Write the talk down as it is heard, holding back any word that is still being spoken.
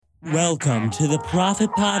Welcome to the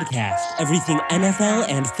Prophet Podcast, everything NFL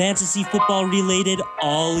and fantasy football related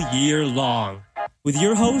all year long. With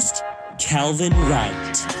your host, Calvin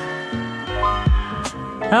Wright.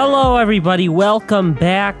 Hello, everybody. Welcome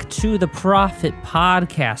back to the Prophet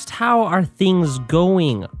Podcast. How are things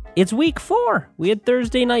going? It's week 4. We had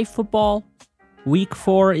Thursday night football. Week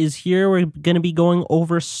 4 is here. We're going to be going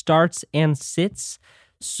over starts and sits.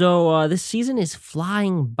 So this season is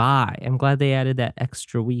flying by. I'm glad they added that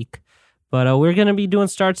extra week. But we're going to be doing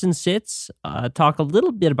starts and sits. Talk a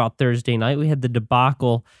little bit about Thursday night. We had the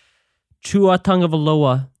debacle. Tua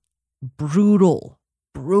Tagovailoa, brutal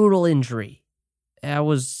injury. That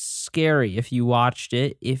was scary if you watched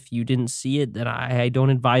it. If you didn't see it, then I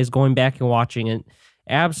don't advise going back and watching it.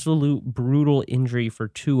 Absolute brutal injury for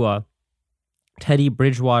Tua. Teddy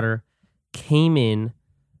Bridgewater came in,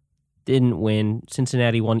 didn't win.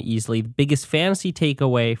 Cincinnati won easily. The biggest fantasy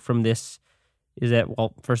takeaway from this is that,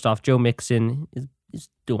 well, first off, Joe Mixon is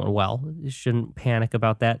doing well. You shouldn't panic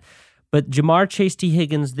about that. But Ja'Marr Chase, T.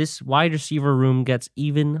 Higgins, this wide receiver room gets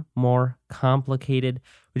even more complicated,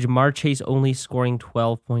 with Ja'Marr Chase only scoring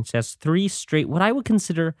 12 points. That's 3 straight, what I would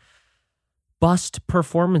consider bust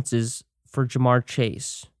performances for Ja'Marr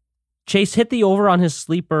Chase. Chase hit the over on his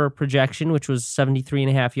sleeper projection, which was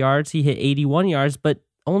 73.5 yards. He hit 81 yards, but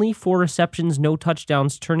only 4 receptions, no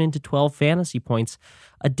touchdowns, turn into 12 fantasy points.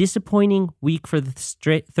 A disappointing week for the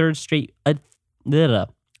third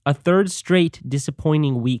straight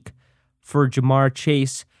disappointing week for Ja'Marr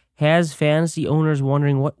Chase. Has fantasy owners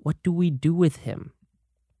wondering what do we do with him?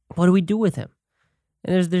 What do we do with him?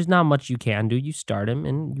 And there's not much you can do. You start him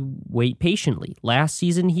and you wait patiently. Last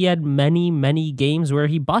season, he had many games where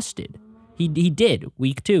he busted. He did.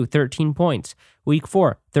 Week 2, 13 points. Week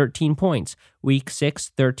 4, 13 points. Week 6,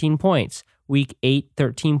 13 points. Week 8,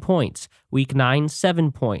 13 points. Week 9,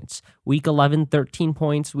 7 points. Week 11, 13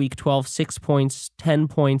 points. Week 12, 6 points, 10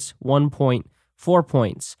 points, 1 point, 4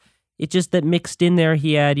 points. It's just that mixed in there,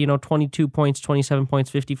 he had, 22 points, 27 points,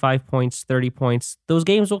 55 points, 30 points. Those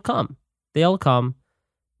games will come. They'll come.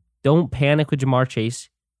 Don't panic with Ja'Marr Chase.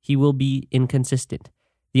 He will be inconsistent.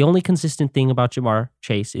 The only consistent thing about Ja'Marr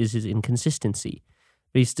Chase is his inconsistency.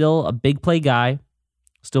 But he's still a big play guy,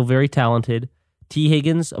 still very talented. T.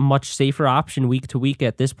 Higgins, a much safer option week to week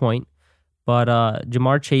at this point. But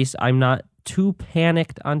Ja'Marr Chase, I'm not too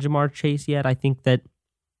panicked on Ja'Marr Chase yet. I think that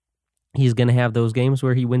he's going to have those games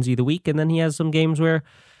where he wins you the week, and then he has some games where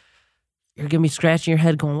you're going to be scratching your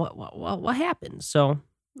head going, what happened? So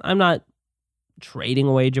I'm not trading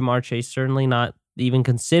away Ja'Marr Chase, certainly not even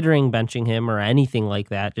considering benching him or anything like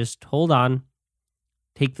that. Just hold on.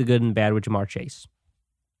 Take the good and bad with Ja'Marr Chase.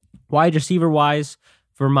 Wide receiver-wise,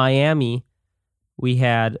 for Miami, we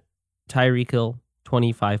had Tyreek Hill,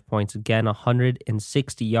 25 points. Again,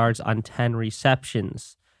 160 yards on 10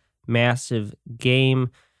 receptions. Massive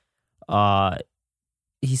game.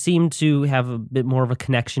 He seemed to have a bit more of a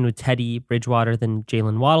connection with Teddy Bridgewater than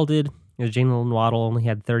Jalen Waddle did. Jalen Waddle only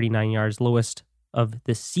had 39 yards, lowest of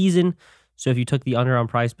the season. So if you took the under on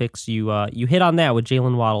Prize Picks, you hit on that with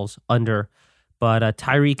Jalen Waddle's under. But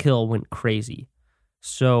Tyreek Hill went crazy.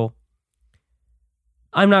 So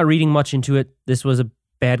I'm not reading much into it. This was a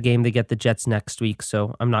bad game. They get the Jets next week,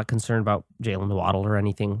 so I'm not concerned about Jalen Waddle or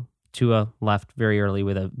anything. Tua left very early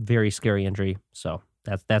with a very scary injury. So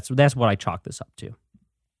that's what I chalk this up to.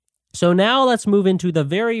 So now let's move into the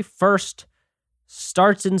very first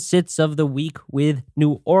starts and sits of the week with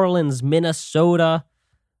New Orleans, Minnesota.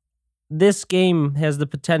 This game has the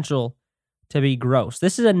potential to be gross.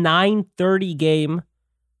 This is a 9:30 game,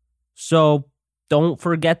 so don't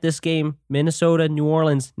forget this game. Minnesota, New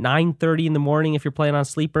Orleans, 9:30 in the morning. If you're playing on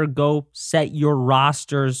Sleeper, go set your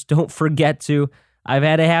rosters. Don't forget to. I've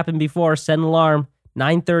had it happen before. Set an alarm.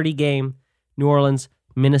 9:30 game, New Orleans,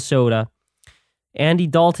 Minnesota. Andy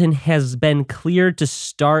Dalton has been cleared to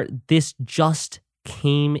start. This just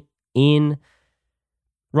came in.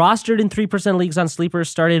 Rostered in 3% leagues on Sleeper,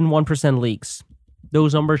 started in 1% leagues.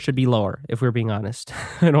 Those numbers should be lower, if we're being honest.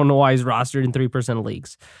 I don't know why he's rostered in 3%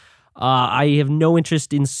 leagues. I have no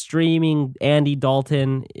interest in streaming Andy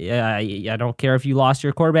Dalton. I don't care if you lost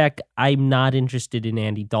your quarterback. I'm not interested in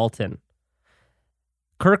Andy Dalton.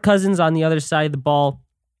 Kirk Cousins on the other side of the ball.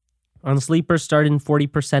 On Sleeper, started in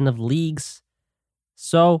 40% of leagues.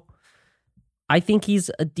 So I think he's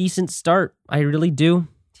a decent start. I really do.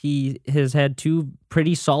 He has had 2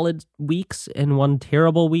 pretty solid weeks and 1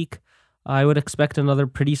 terrible week. I would expect another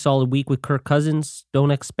pretty solid week with Kirk Cousins. Don't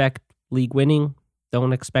expect league winning.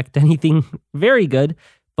 Don't expect anything very good.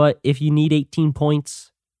 But if you need 18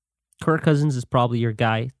 points, Kirk Cousins is probably your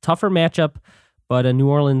guy. Tougher matchup, but New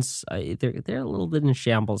Orleans, they're a little bit in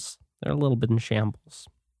shambles.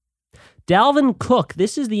 Dalvin Cook,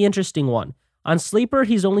 this is the interesting one. On Sleeper,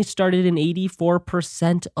 he's only started in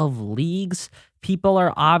 84% of leagues. People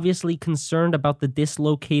are obviously concerned about the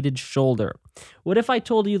dislocated shoulder. What if I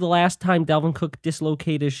told you the last time Dalvin Cook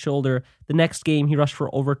dislocated his shoulder, the next game he rushed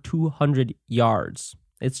for over 200 yards?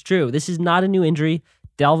 It's true. This is not a new injury.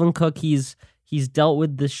 Dalvin Cook, he's dealt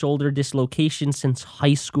with the shoulder dislocation since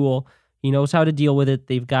high school. He knows how to deal with it.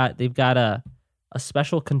 They've got a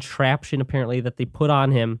special contraption apparently that they put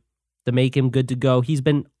on him to make him good to go. He's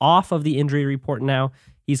been off of the injury report now.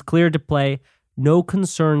 He's cleared to play. No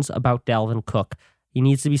concerns about Dalvin Cook. He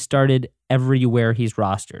needs to be started everywhere he's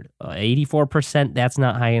rostered. 84%, that's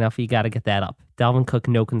not high enough. You got to get that up. Dalvin Cook,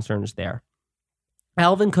 no concerns there.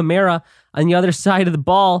 Alvin Kamara on the other side of the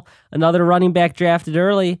ball, another running back drafted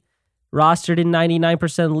early, rostered in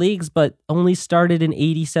 99% of leagues, but only started in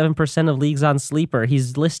 87% of leagues on Sleeper.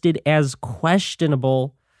 He's listed as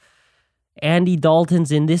questionable. Andy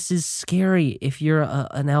Dalton's in. This is scary if you're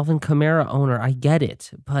an Alvin Kamara owner. I get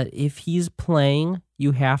it. But if he's playing,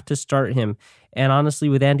 you have to start him. And honestly,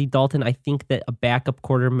 with Andy Dalton, I think that a backup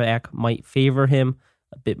quarterback might favor him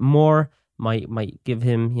a bit more, might give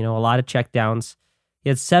him, a lot of checkdowns. He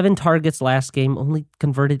had 7 targets last game, only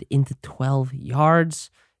converted into 12 yards.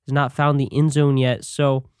 Has not found the end zone yet.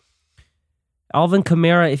 So Alvin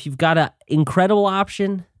Kamara, if you've got an incredible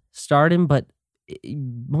option, start him, but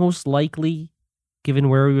most likely, given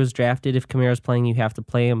where he was drafted, if Kamara's playing, you have to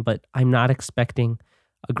play him, but I'm not expecting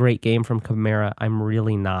a great game from Kamara. I'm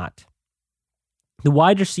really not. The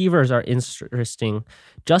wide receivers are interesting.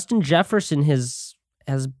 Justin Jefferson has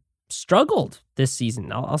struggled this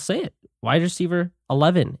season. I'll say it. Wide receiver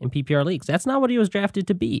 11 in PPR leagues. That's not what he was drafted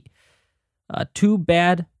to be. 2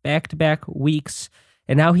 bad back-to-back weeks,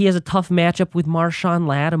 and now he has a tough matchup with Marshawn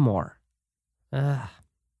Lattimore.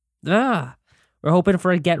 We're hoping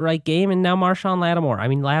for a get-right game, and now Marshawn Lattimore. I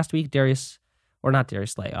mean, last week, 2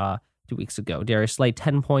 weeks ago, Darius Slay,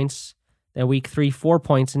 10 points. Then week 3, 4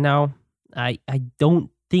 points. And now I don't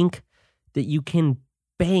think that you can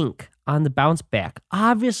bank on the bounce back.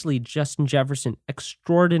 Obviously, Justin Jefferson,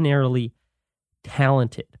 extraordinarily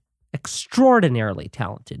talented.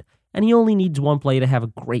 And he only needs one play to have a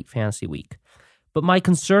great fantasy week. But my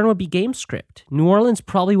concern would be game script. New Orleans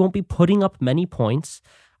probably won't be putting up many points.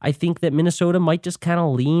 I think that Minnesota might just kind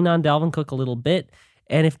of lean on Dalvin Cook a little bit.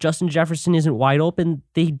 And if Justin Jefferson isn't wide open,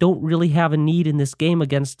 they don't really have a need in this game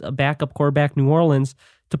against a backup quarterback, New Orleans,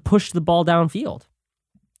 to push the ball downfield.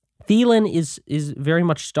 Thielen is very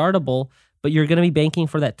much startable, but you're going to be banking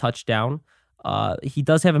for that touchdown. He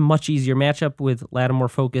does have a much easier matchup with Lattimore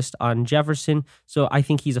focused on Jefferson, so I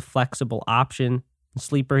think he's a flexible option.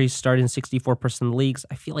 Sleeper, he's starting 64% of leagues.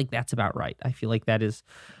 I feel like that's about right.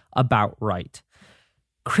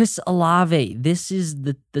 Chris Olave, this is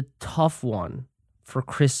the tough one for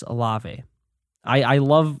Chris Olave. I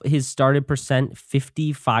love his started percent,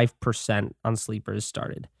 55% on Sleeper is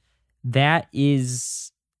started. That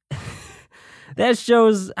is... that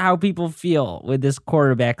shows how people feel with this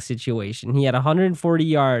quarterback situation. He had 140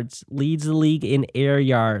 yards, leads the league in air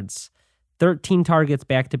yards, 13 targets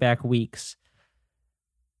back-to-back weeks.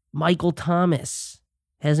 Michael Thomas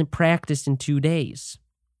hasn't practiced in 2 days.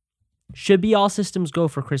 Should be all systems go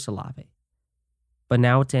for Chris Olave. But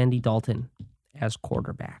now it's Andy Dalton as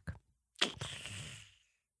quarterback.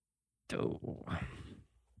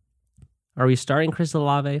 Are we starting Chris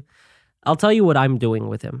Olave? I'll tell you what I'm doing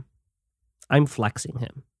with him. I'm flexing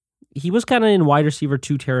him. He was kind of in wide receiver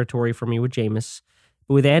 2 territory for me with Jameis.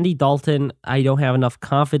 But with Andy Dalton, I don't have enough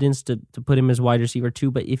confidence to put him as wide receiver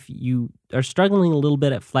 2. But if you are struggling a little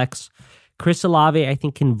bit at flex, Chris Olave, I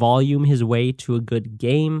think, can volume his way to a good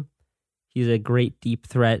game. He's a great deep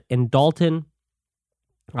threat. And Dalton,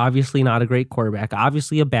 obviously not a great quarterback,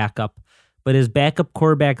 obviously a backup. But as backup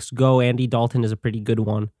quarterbacks go, Andy Dalton is a pretty good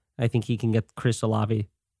one. I think he can get Chris Olave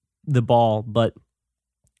the ball. But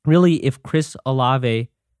really, if Chris Olave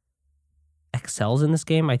excels in this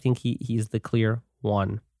game, I think he's the clear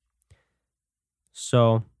one.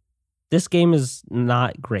 So this game is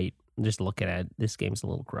not great. Just looking at it, this game's a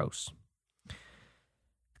little gross.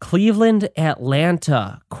 Cleveland,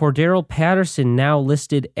 Atlanta. Cordero Patterson now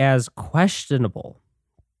listed as questionable.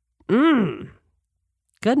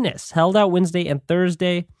 Goodness. Held out Wednesday and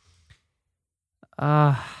Thursday.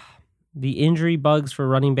 The injury bugs for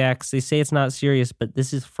running backs. They say it's not serious, but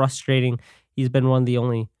this is frustrating. He's been one of the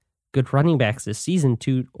only good running backs this season,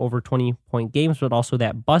 2 over 20-point games, but also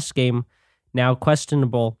that bust game now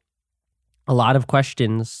questionable. A lot of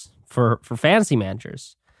questions for fantasy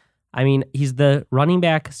managers. I mean, he's the running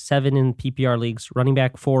back 7 in PPR leagues, running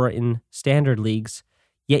back 4 in standard leagues.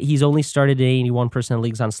 Yet he's only started in 81% of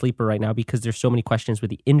leagues on Sleeper right now because there's so many questions with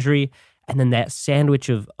the injury. And then that sandwich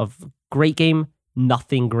of great game,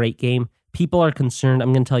 nothing great game. People are concerned.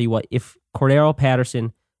 I'm going to tell you what, if Cordero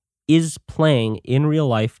Patterson is playing in real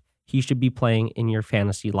life, he should be playing in your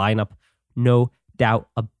fantasy lineup. No doubt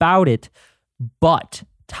about it. But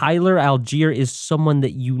Tyler Algier is someone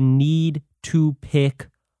that you need to pick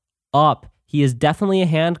up. He is definitely a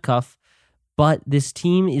handcuff, but this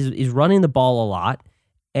team is running the ball a lot.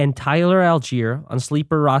 And Tyler Algier on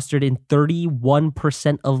Sleeper rostered in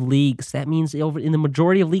 31% of leagues. That means in the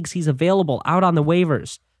majority of leagues, he's available out on the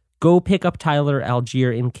waivers. Go pick up Tyler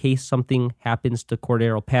Algier in case something happens to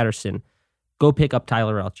Cordero Patterson. Go pick up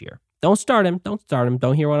Tyler Algier. Don't start him.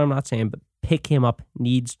 Don't hear what I'm not saying, but pick him up.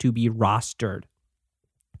 Needs to be rostered.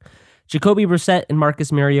 Jacoby Brissett and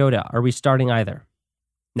Marcus Mariota. Are we starting either?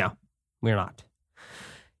 No, we're not.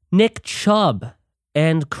 Nick Chubb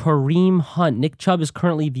and Kareem Hunt. Nick Chubb is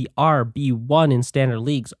currently the RB1 in standard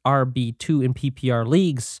leagues, RB2 in PPR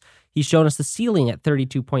leagues. He's shown us the ceiling at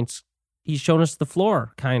 32 points. He's shown us the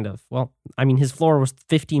floor, kind of. Well, I mean, his floor was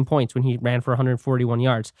 15 points when he ran for 141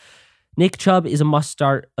 yards. Nick Chubb is a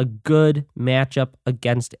must-start, a good matchup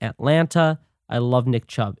against Atlanta. I love Nick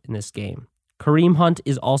Chubb in this game. Kareem Hunt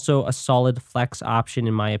is also a solid flex option,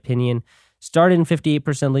 in my opinion. Started in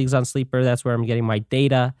 58% leagues on Sleeper. That's where I'm getting my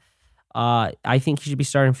data. I think he should be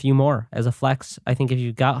starting a few more as a flex. I think if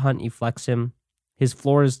you've got Hunt, you flex him. His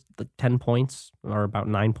floor is like 10 points or about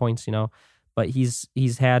 9 points, but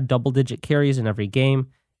he's had double-digit carries in every game.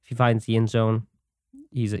 If he finds the end zone,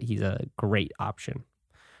 he's a great option.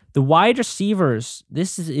 The wide receivers,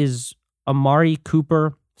 this is Amari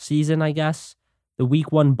Cooper season, I guess. The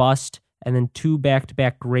week 1 bust, and then 2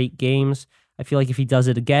 back-to-back great games. I feel like if he does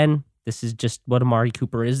it again, this is just what Amari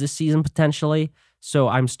Cooper is this season potentially. So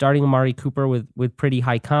I'm starting Amari Cooper with pretty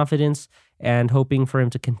high confidence and hoping for him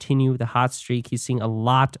to continue the hot streak. He's seeing a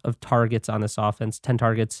lot of targets on this offense, 10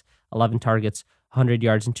 targets, 11 targets, 100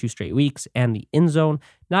 yards in 2 straight weeks, and the end zone.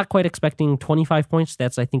 Not quite expecting 25 points.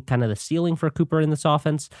 That's, I think, kind of the ceiling for Cooper in this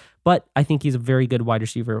offense, but I think he's a very good wide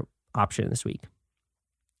receiver option this week.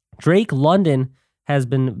 Drake London has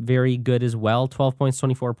been very good as well. 12 points,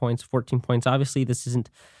 24 points, 14 points. Obviously, this isn't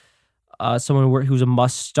someone who's a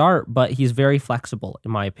must start, but he's very flexible,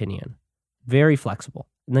 in my opinion. Very flexible.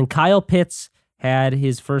 And then Kyle Pitts had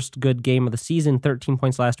his first good game of the season, 13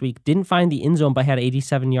 points last week. Didn't find the end zone, but had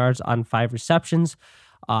 87 yards on 5 receptions.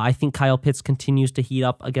 I think Kyle Pitts continues to heat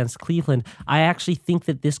up against Cleveland. I actually think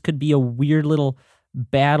that this could be a weird little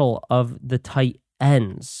battle of the tight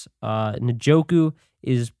ends. Njoku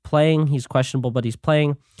is playing. He's questionable, but he's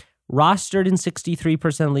playing. Rostered in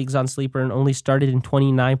 63% of leagues on Sleeper and only started in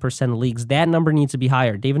 29% of leagues. That number needs to be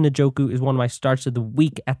higher. David Njoku is one of my starts of the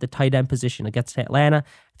week at the tight end position against Atlanta.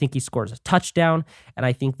 I think he scores a touchdown, and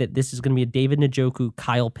I think that this is going to be a David Njoku,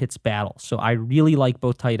 Kyle Pitts battle. So I really like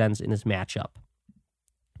both tight ends in this matchup.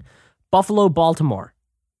 Buffalo, Baltimore.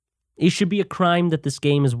 It should be a crime that this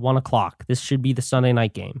game is 1 o'clock. This should be the Sunday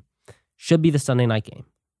night game.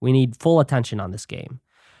 We need full attention on this game.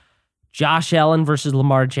 Josh Allen versus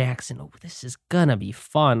Lamar Jackson. Oh, this is going to be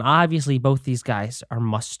fun. Obviously, both these guys are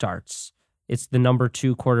must-starts. It's the number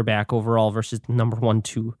 2 quarterback overall versus the number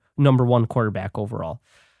one quarterback overall.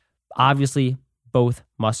 Obviously, both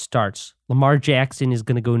must-starts. Lamar Jackson is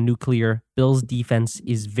going to go nuclear. Bills' defense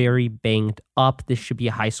is very banged up. This should be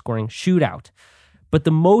a high-scoring shootout. But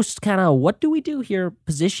the most kind of what do we do here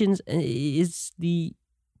positions is the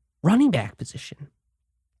running back position.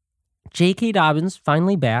 J.K. Dobbins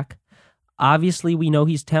finally back. Obviously, we know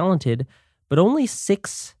he's talented, but only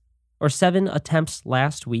 6 or 7 attempts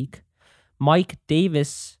last week.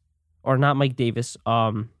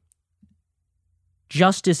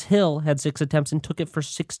 Justice Hill had 6 attempts and took it for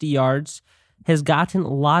 60 yards, has gotten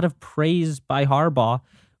a lot of praise by Harbaugh,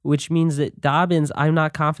 which means that Dobbins, I'm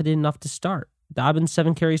not confident enough to start. Dobbins,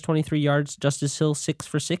 7 carries, 23 yards, Justice Hill, 6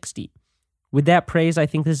 for 60. With that praise, I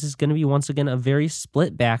think this is going to be, once again, a very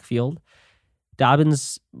split backfield.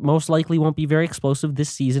 Dobbins most likely won't be very explosive this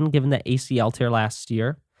season, given that ACL tear last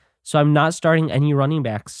year. So I'm not starting any running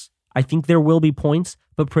backs. I think there will be points,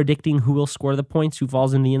 but predicting who will score the points, who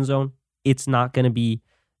falls in the end zone,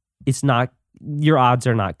 your odds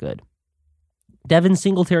are not good. Devin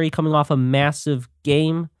Singletary coming off a massive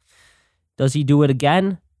game. Does he do it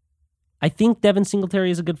again? I think Devin Singletary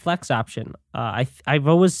is a good flex option. I've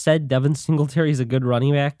always said Devin Singletary is a good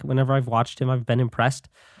running back. Whenever I've watched him, I've been impressed.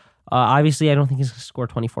 Obviously, I don't think he's going to score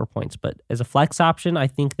 24 points, but as a flex option, I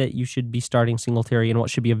think that you should be starting Singletary in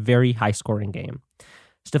what should be a very high-scoring game.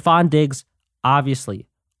 Stephon Diggs, obviously,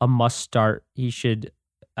 a must-start.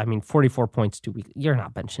 44 points 2 weeks. You're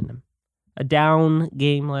not benching him. a down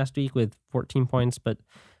game last week with 14 points. But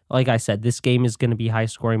like I said, this game is going to be high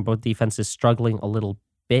scoring. Both defenses struggling a little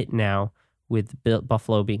bit now with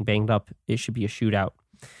Buffalo being banged up. It should be a shootout.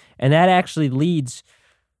 And that actually leads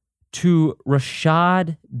to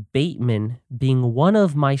Rashad Bateman being one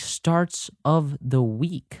of my starts of the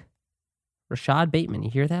week. Rashad Bateman, you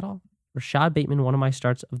hear that all? Rashad Bateman, one of my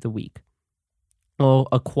starts of the week. Well,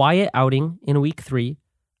 a quiet outing in week 3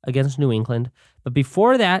 against New England. But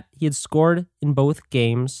before that, he had scored in both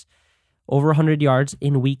games over 100 yards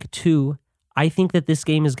in week 2. I think that this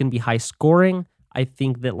game is going to be high scoring. I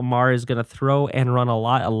think that Lamar is going to throw and run a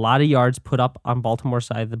lot of yards put up on Baltimore's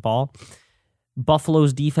side of the ball.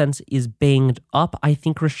 Buffalo's defense is banged up. I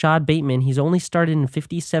think Rashad Bateman, he's only started in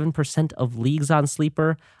 57% of leagues on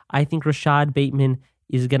Sleeper. I think Rashad Bateman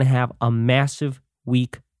is going to have a massive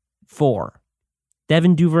week 4.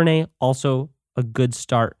 Devin Duvernay, also a good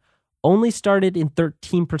start. Only started in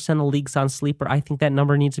 13% of leagues on Sleeper. I think that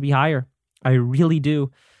number needs to be higher. I really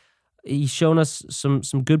do. He's shown us some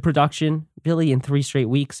good production, really, in 3 straight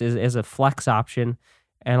weeks as a flex option.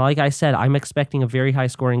 And like I said, I'm expecting a very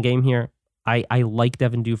high-scoring game here. I like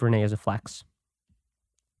Devin Duvernay as a flex.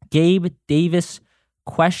 Gabe Davis,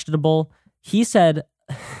 questionable. He said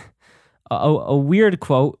a weird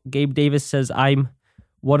quote. Gabe Davis says, I'm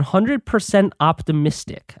 100%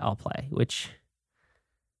 optimistic I'll play, which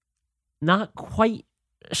not quite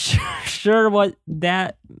sure what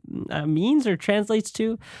that means or translates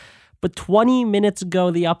to. But 20 minutes ago,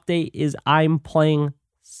 the update is I'm playing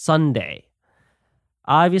Sunday.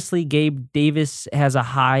 Obviously, Gabe Davis has a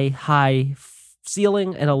high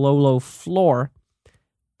ceiling and a low floor.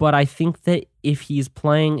 But I think that if he's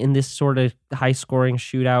playing in this sort of high-scoring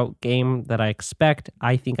shootout game that I expect,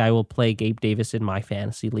 I think I will play Gabe Davis in my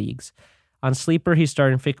fantasy leagues. On Sleeper, he's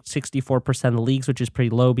starting 64% of the leagues, which is pretty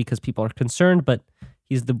low because people are concerned, but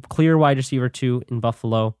he's the clear wide receiver 2 in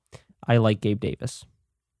Buffalo. I like Gabe Davis.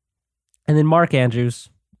 And then Mark Andrews,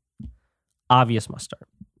 obvious must start.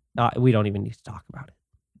 We don't even need to talk about it.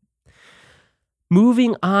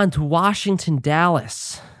 Moving on to Washington,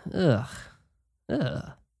 Dallas.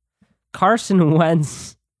 Carson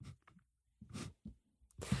Wentz.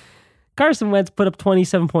 Carson Wentz put up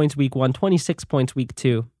 27 points week 1, 26 points week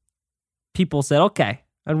 2. People said, okay,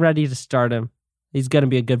 I'm ready to start him. He's going to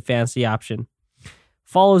be a good fantasy option.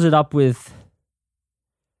 Follows it up with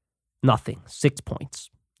nothing. 6 points.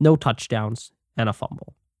 No touchdowns and a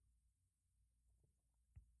fumble.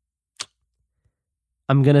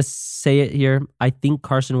 I'm going to say it here. I think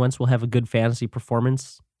Carson Wentz will have a good fantasy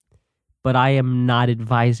performance, but I am not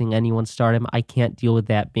advising anyone start him. I can't deal with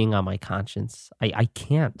that being on my conscience. I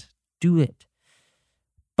can't do it.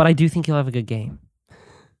 But I do think he'll have a good game.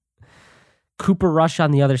 Cooper Rush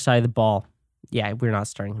on the other side of the ball. Yeah, we're not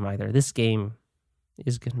starting him either. This game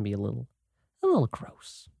is going to be a little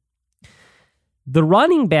gross. The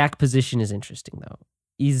running back position is interesting, though.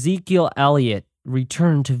 Ezekiel Elliott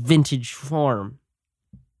returned to vintage form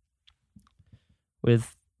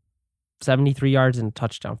with 73 yards and a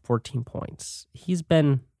touchdown, 14 points. He's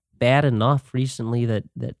been bad enough recently that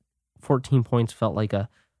 14 points felt like a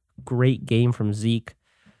great game from Zeke.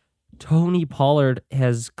 Tony Pollard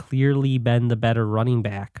has clearly been the better running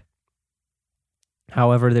back.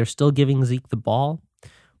 However, they're still giving Zeke the ball,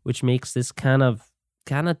 which makes this kind of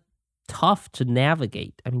tough to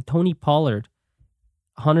navigate. I mean, Tony Pollard,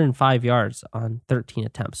 105 yards on 13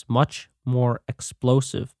 attempts, much more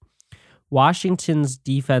explosive. Washington's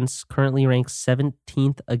defense currently ranks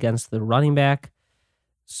 17th against the running back.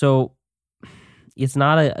 So it's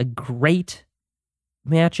not a great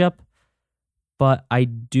matchup, but I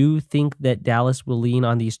do think that Dallas will lean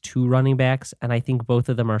on these 2 running backs, and I think both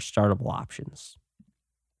of them are startable options.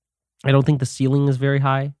 I don't think the ceiling is very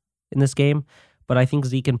high in this game, but I think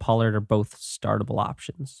Zeke and Pollard are both startable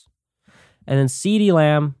options. And then CeeDee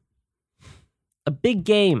Lamb, a big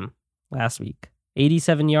game last week,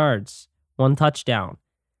 87 yards, 1 touchdown.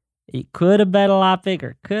 It could have been a lot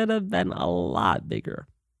bigger.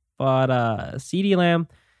 But CeeDee Lamb,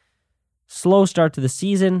 slow start to the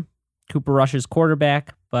season. Cooper Rush's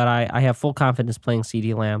quarterback, but I have full confidence playing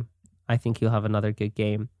CeeDee Lamb. I think he'll have another good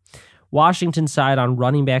game. Washington side on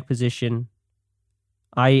running back position,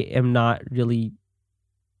 I am not really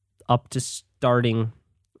up to starting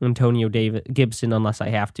Antonio Gibson unless I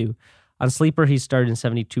have to. On Sleeper, he's started in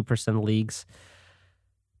 72% of leagues.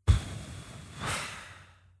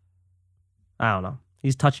 I don't know.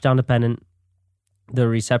 He's touchdown dependent. The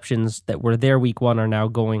receptions that were there week 1 are now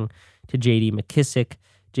going to J.D. McKissick.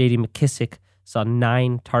 J.D. McKissick saw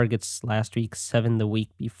 9 targets last week, 7 the week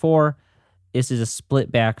before. This is a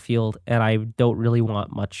split backfield, and I don't really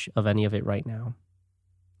want much of any of it right now.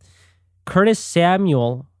 Curtis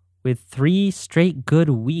Samuel with 3 straight good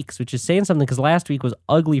weeks, which is saying something because last week was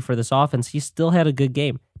ugly for this offense. He still had a good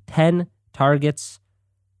game. 10 targets,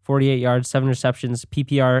 48 yards, 7 receptions,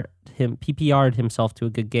 PPR'd himself to a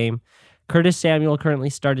good game. Curtis Samuel currently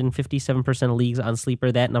started in 57% of leagues on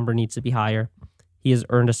Sleeper. That number needs to be higher. He has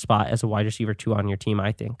earned a spot as a wide receiver 2 on your team,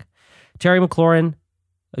 I think. Terry McLaurin,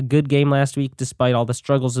 a good game last week despite all the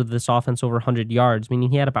struggles of this offense over 100 yards,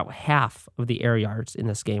 meaning he had about half of the air yards in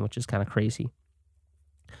this game, which is kind of crazy.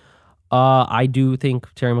 I do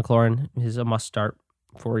think Terry McLaurin is a must-start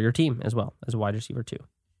for your team as well, as a wide receiver 2.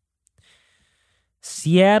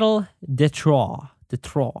 Seattle, Detroit.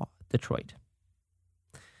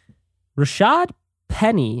 Rashad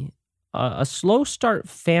Penny, a slow start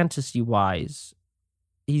fantasy-wise.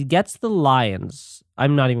 He gets the Lions.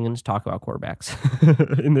 I'm not even going to talk about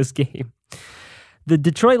quarterbacks in this game. The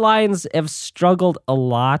Detroit Lions have struggled a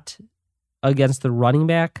lot against the running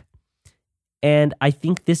back, and I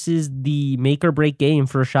think this is the make or break game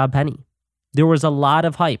for Rashad Penny. There was a lot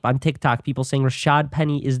of hype on TikTok, people saying Rashad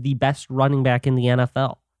Penny is the best running back in the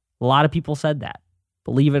NFL. A lot of people said that,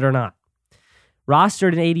 believe it or not.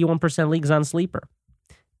 Rostered in 81% leagues on Sleeper.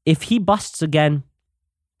 If he busts again,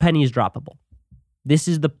 Penny is droppable. This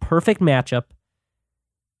is the perfect matchup.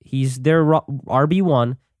 He's their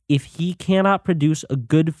RB1. If he cannot produce a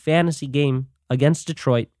good fantasy game against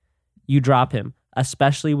Detroit, you drop him,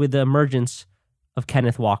 especially with the emergence of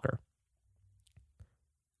Kenneth Walker.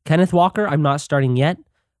 Kenneth Walker, I'm not starting yet,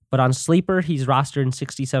 but on Sleeper, he's rostered in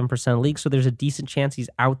 67% of leagues, so there's a decent chance he's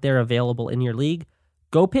out there available in your league.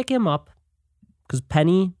 Go pick him up, because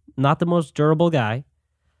Penny, not the most durable guy.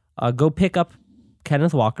 Go pick up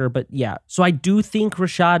Kenneth Walker, but yeah. So I do think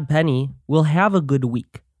Rashad Penny will have a good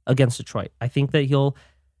week against Detroit. I think that he'll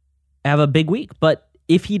have a big week, but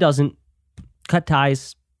if he doesn't, cut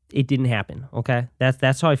ties. It didn't happen, okay?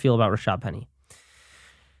 That's how I feel about Rashad Penny.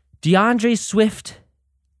 DeAndre Swift,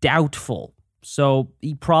 doubtful. So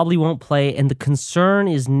he probably won't play, and the concern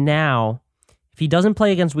is now, if he doesn't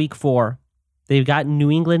play against week 4, they've got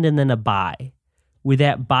New England and then a bye. With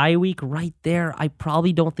that bye week right there, I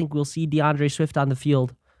probably don't think we'll see DeAndre Swift on the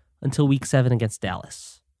field until week 7 against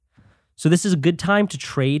Dallas. So this is a good time to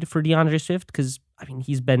trade for DeAndre Swift because, I mean,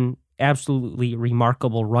 he's been absolutely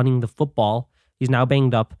remarkable running the football. He's now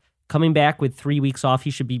banged up. Coming back with 3 weeks off,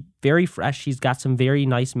 he should be very fresh. He's got some very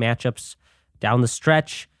nice matchups down the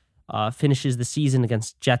stretch. Finishes the season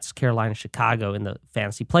against Jets, Carolina, Chicago in the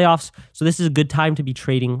fantasy playoffs. So this is a good time to be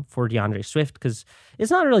trading for DeAndre Swift because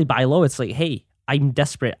it's not really buy low. It's like, hey, I'm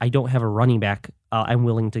desperate. I don't have a running back. I'm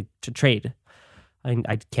willing to trade.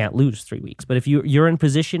 I can't lose 3 weeks. But if you're in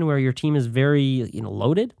position where your team is very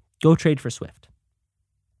loaded, go trade for Swift.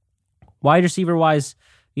 Wide receiver wise,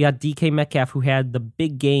 you got DK Metcalf, who had the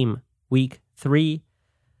big game week 3.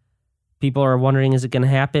 People are wondering, is it going to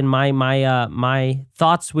happen? My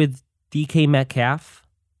thoughts with DK Metcalf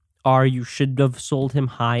are you should have sold him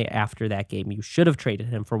high after that game. You should have traded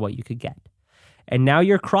him for what you could get. And now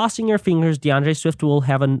you're crossing your fingers DeAndre Swift will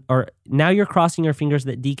have now you're crossing your fingers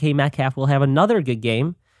that DK Metcalf will have another good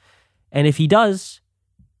game. And if he does,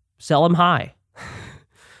 sell him high.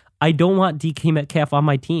 I don't want DK Metcalf on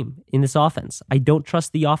my team in this offense. I don't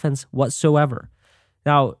trust the offense whatsoever.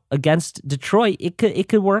 Now, against Detroit, it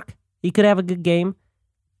could work. He could have a good game.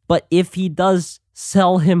 But if he does,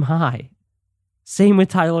 sell him high. Same with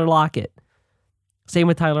Tyler Lockett.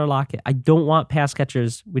 I don't want pass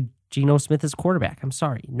catchers with Geno Smith as quarterback. I'm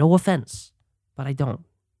sorry. No offense, but I don't.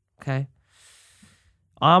 Okay?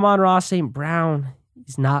 Amon-Ra St. Brown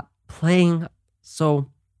is not playing, so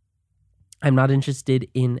I'm not interested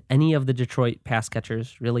in any of the Detroit pass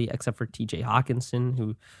catchers, really, except for TJ Hawkinson,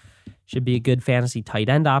 who should be a good fantasy tight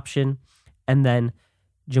end option. And then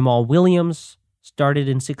Jamal Williams started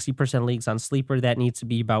in 60% leagues on Sleeper. That needs to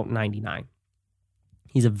be about 99.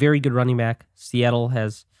 He's a very good running back. Seattle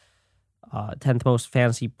has 10th most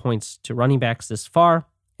fantasy points to running backs this far,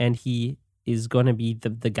 and he is going to be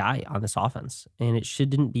the guy on this offense. And it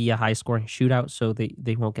shouldn't be a high-scoring shootout, so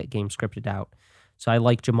they won't get game scripted out. So I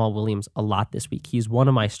like Jamal Williams a lot this week. He's one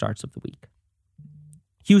of my starts of the week.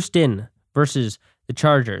 Houston versus the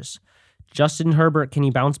Chargers. Justin Herbert, can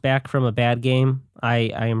he bounce back from a bad game?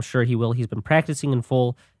 I am sure he will. He's been practicing in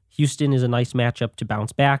full. Houston is a nice matchup to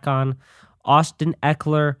bounce back on. Austin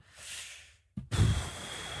Eckler.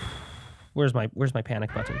 Where's my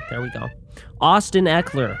panic button? There we go. Austin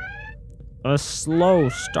Eckler. A slow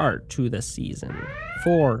start to the season.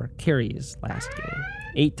 4 carries last game.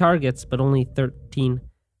 8 targets, but only 13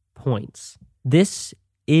 points. This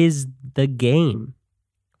is the game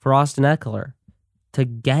for Austin Eckler to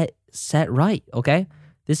get set right, okay?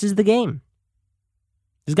 This is the game.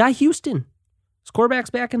 He's got Houston. His quarterback's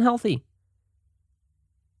back and healthy.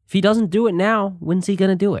 If he doesn't do it now, when's he going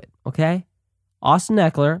to do it? Okay? Austin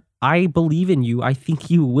Eckler, I believe in you. I think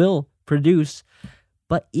you will produce.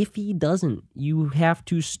 But if he doesn't, you have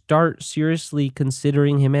to start seriously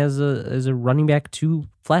considering him as a running back 2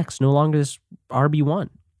 flex, no longer this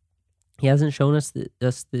RB1. He hasn't shown us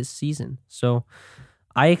this season. So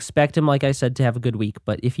I expect him, like I said, to have a good week.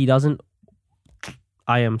 But if he doesn't,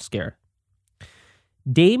 I am scared.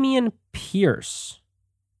 Dameon Pierce,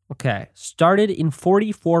 started in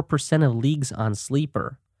 44% of leagues on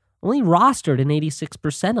Sleeper. Only rostered in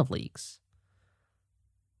 86% of leagues.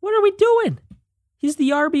 What are we doing? He's the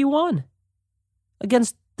RB1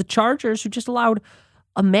 against the Chargers, who just allowed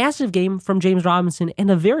a massive game from James Robinson and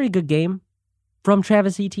a very good game from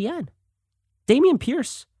Travis Etienne. Dameon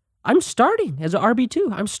Pierce, I'm starting as an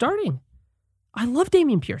RB2. I'm starting. I love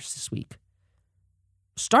Dameon Pierce this week.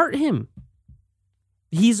 Start him.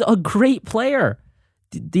 He's a great player.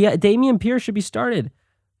 Dameon Pierce should be started.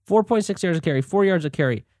 4.6 yards a carry, 4 yards a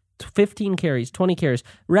carry, 15 carries, 20 carries.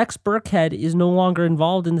 Rex Burkhead is no longer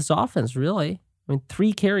involved in this offense, really. I mean,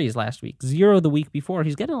 3 carries last week, 0 the week before.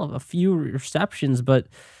 He's getting a few receptions, but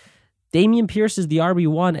Dameon Pierce is the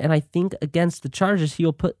RB1, and I think against the Chargers,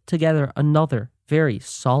 he'll put together another very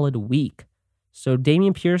solid week. So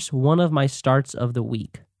Dameon Pierce, one of my starts of the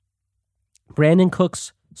week. Brandon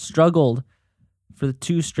Cooks struggled for the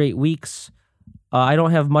 2 straight weeks. I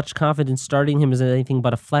don't have much confidence starting him as anything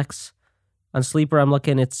but a flex. On Sleeper, I'm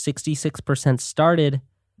looking at 66% started.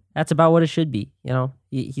 That's about what it should be. You know,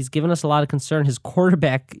 he's given us a lot of concern. His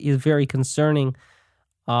quarterback is very concerning.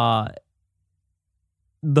 The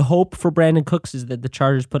hope for Brandon Cooks is that the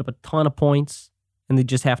Chargers put up a ton of points and they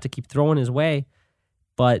just have to keep throwing his way.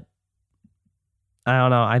 But I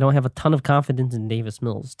don't know. I don't have a ton of confidence in Davis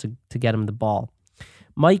Mills to get him the ball.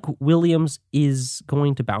 Mike Williams is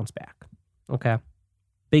going to bounce back. Okay.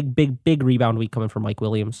 Big rebound week coming from Mike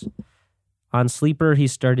Williams. On Sleeper, he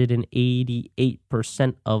started in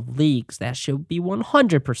 88% of leagues. That should be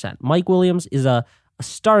 100%. Mike Williams is a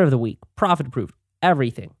start of the week. Profit approved.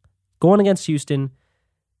 Everything. Going against Houston,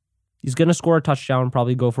 he's going to score a touchdown,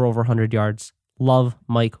 probably go for over 100 yards. Love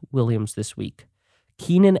Mike Williams this week.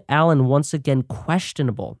 Keenan Allen, once again,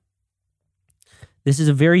 questionable. This is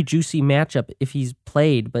a very juicy matchup if he's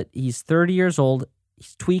played, but he's 30 years old.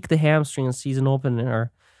 He's tweaked the hamstring in season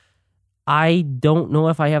opener. I don't know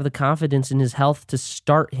if I have the confidence in his health to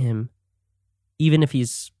start him, even if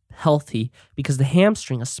he's healthy, because the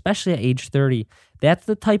hamstring, especially at age 30, that's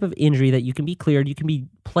the type of injury that you can be cleared. You can be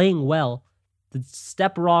playing well,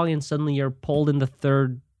 step wrong, and suddenly you're pulled in the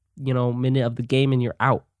third, minute of the game and you're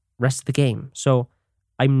out rest of the game. So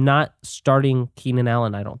I'm not starting Keenan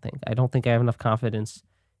Allen, I don't think. I don't think I have enough confidence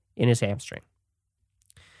in his hamstring.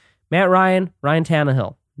 Matt Ryan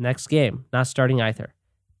Tannehill, next game, not starting either.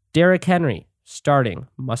 Derrick Henry, starting,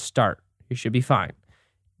 must start. He should be fine.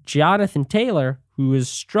 Jonathan Taylor, who has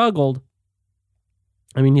struggled,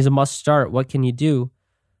 he's a must start. What can you do?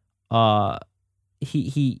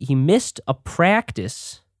 He missed a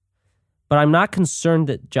practice, but I'm not concerned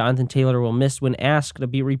that Jonathan Taylor will miss. When asked, a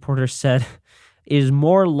beat reporter said it is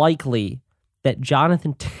more likely that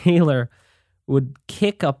Jonathan Taylor would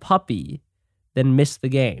kick a puppy than miss the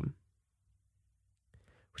game,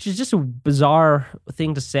 which is just a bizarre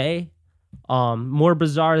thing to say. More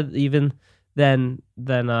bizarre even than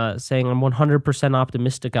saying I'm 100%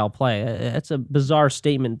 optimistic I'll play. It's a bizarre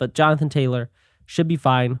statement, but Jonathan Taylor should be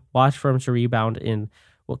fine. Watch for him to rebound in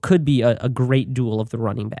what could be a great duel of the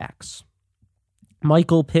running backs.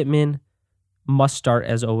 Michael Pittman must start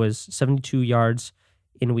as always. 72 yards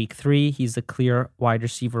in week 3. He's the clear wide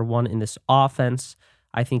receiver 1 in this offense.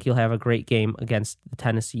 I think he'll have a great game against the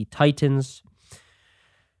Tennessee Titans.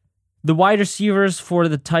 The wide receivers for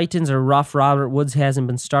the Titans are rough. Robert Woods hasn't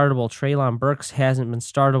been startable. Treylon Burks hasn't been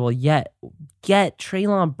startable yet. Get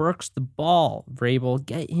Treylon Burks the ball, Vrabel.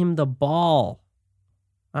 Get him the ball.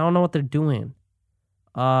 I don't know what they're doing.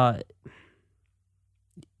 2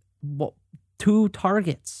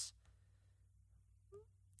 targets.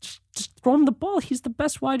 Just throw him the ball. He's the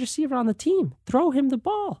best wide receiver on the team. Throw him the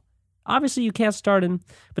ball. Obviously, you can't start him,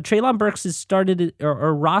 but Treylon Burks is started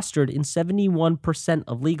or rostered in 71%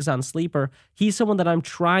 of leagues on Sleeper. He's someone that I'm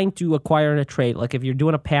trying to acquire in a trade. Like if you're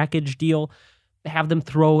doing a package deal, have them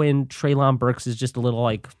throw in Treylon Burks is just a little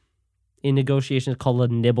like in negotiations called a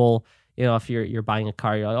nibble. If you're buying a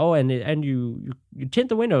car, you're like, and you tint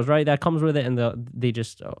the windows, right? That comes with it, and they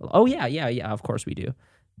just yeah, of course we do.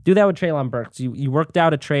 Do that with Treylon Burks. You worked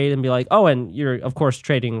out a trade and be like, and you're of course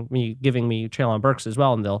giving me Treylon Burks as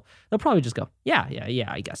well, and they'll probably just go, yeah,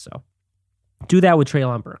 I guess so. Do that with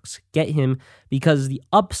Treylon Burks. Get him, because the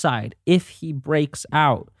upside, if he breaks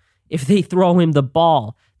out, if they throw him the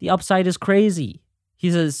ball, the upside is crazy.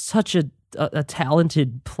 He's such a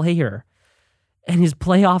talented player. And his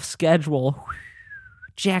playoff schedule,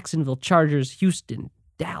 Jacksonville, Chargers, Houston,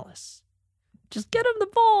 Dallas. Just get him the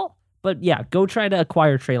ball. But yeah, go try to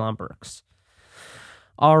acquire Treylon Burks.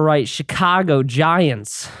 All right, Chicago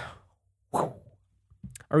Giants. Whew.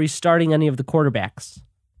 Are we starting any of the quarterbacks?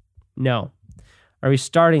 No. Are we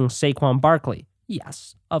starting Saquon Barkley?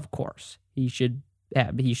 Yes, of course. He should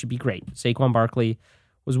be great. Saquon Barkley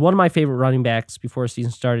was one of my favorite running backs before the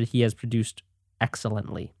season started. He has produced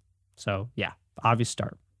excellently. So, yeah, obvious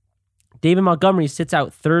start. David Montgomery sits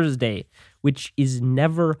out Thursday, which is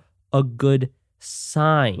never a good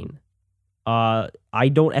sign. I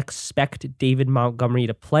don't expect David Montgomery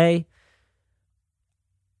to play,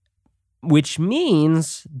 which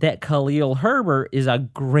means that Khalil Herbert is a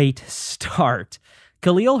great start.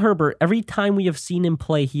 Khalil Herbert, every time we have seen him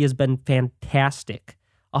play, he has been fantastic.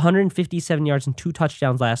 157 yards and 2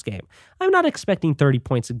 touchdowns last game. I'm not expecting 30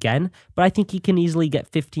 points again, but I think he can easily get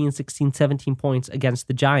 15, 16, 17 points against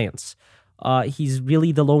the Giants. He's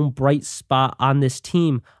really the lone bright spot on this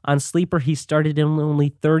team. On Sleeper, he started in only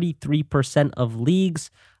 33% of leagues.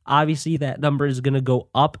 Obviously, that number is going to go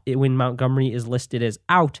up when Montgomery is listed as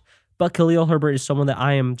out. But Khalil Herbert is someone that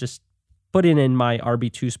I am just putting in my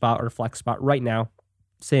RB2 spot or flex spot right now,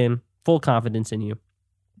 saying full confidence in you.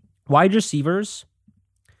 Wide receivers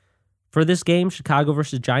for this game, Chicago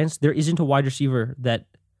versus Giants, there isn't a wide receiver that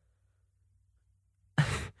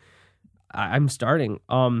I'm starting.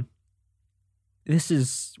 This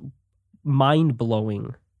is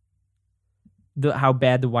mind-blowing how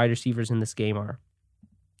bad the wide receivers in this game are.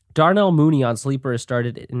 Darnell Mooney on Sleeper has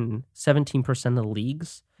started in 17% of the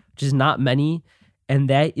leagues, which is not many, and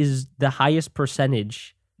that is the highest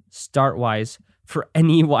percentage start-wise for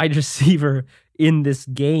any wide receiver in this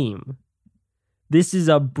game. This is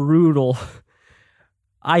a brutal...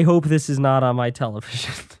 I hope this is not on my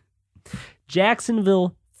television.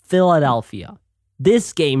 Jacksonville, Philadelphia.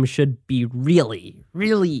 This game should be really,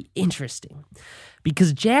 really interesting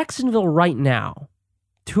because Jacksonville right now,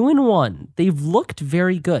 2-1, they've looked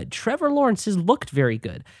very good. Trevor Lawrence has looked very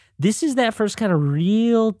good. This is that first kind of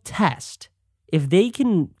real test. If they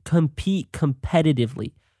can compete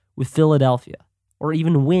competitively with Philadelphia or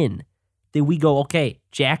even win, then we go, okay,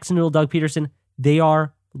 Jacksonville, Doug Peterson, they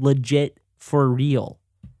are legit for real.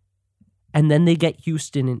 And then they get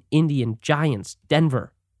Houston and Indy and Giants,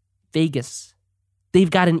 Denver, Vegas. They've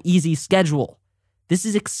got an easy schedule. This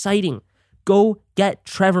is exciting. Go get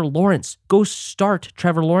Trevor Lawrence. Go start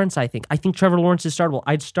Trevor Lawrence, I think. I think Trevor Lawrence is startable.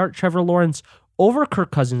 I'd start Trevor Lawrence over Kirk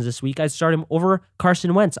Cousins this week. I'd start him over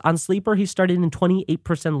Carson Wentz. On Sleeper, he started in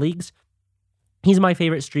 28% leagues. He's my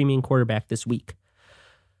favorite streaming quarterback this week.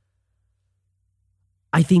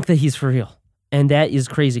 I think that he's for real. And that is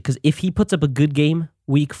crazy because if he puts up a good game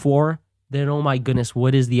week 4, then oh my goodness,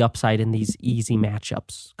 what is the upside in these easy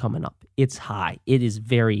matchups coming up? It's high. It is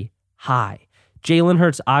very high. Jalen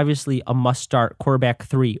Hurts, obviously a must-start. Quarterback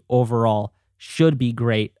 3 overall. Should be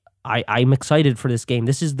great. I'm excited for this game.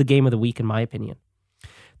 This is the game of the week, in my opinion.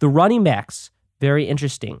 The running backs, very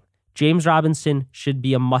interesting. James Robinson should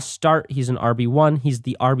be a must-start. He's an RB1. He's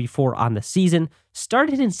the RB4 on the season.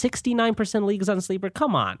 Started in 69% leagues on Sleeper.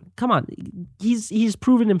 Come on. He's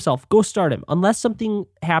proven himself. Go start him. Unless something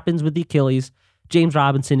happens with the Achilles, James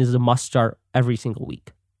Robinson is a must-start every single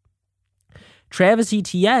week. Travis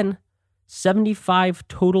Etienne, 75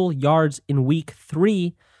 total yards in week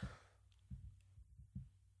 3.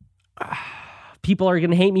 People are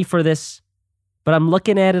going to hate me for this, but I'm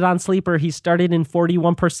looking at it on Sleeper. He started in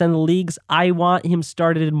 41% of the leagues. I want him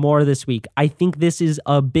started in more this week. I think this is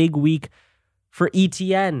a big week for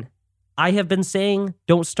Etienne. I have been saying,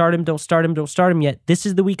 don't start him yet. This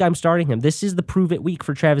is the week I'm starting him. This is the prove it week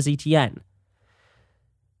for Travis Etienne.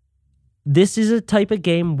 This is a type of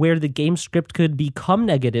game where the game script could become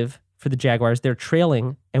negative for the Jaguars. They're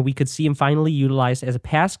trailing, and we could see him finally utilized as a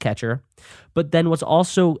pass catcher. But then what's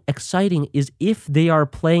also exciting is if they are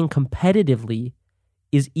playing competitively,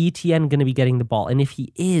 is Etienne going to be getting the ball? And if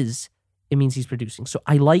he is, it means he's producing. So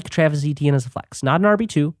I like Travis Etienne as a flex. Not an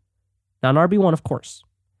RB2, not an RB1, of course.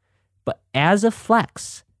 But as a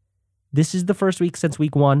flex, this is the first week since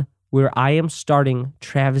week 1 where I am starting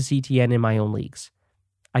Travis Etienne in my own leagues.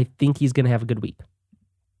 I think he's going to have a good week.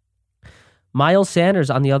 Miles Sanders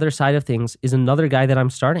on the other side of things is another guy that I'm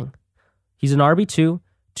starting. He's an RB2,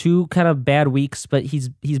 2 kind of bad weeks, but he's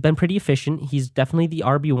been pretty efficient. He's definitely the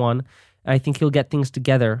RB1, and I think he'll get things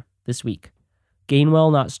together this week.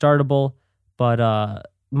 Gainwell, not startable, but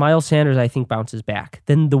Miles Sanders, I think, bounces back.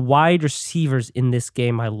 Then the wide receivers in this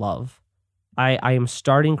game I love. I am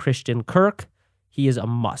starting Christian Kirk. He is a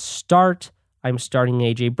must start. I'm starting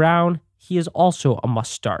A.J. Brown. He is also a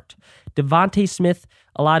must start. Devontae Smith,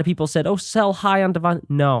 a lot of people said, oh, sell high on Devontae.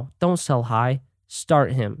 No, don't sell high.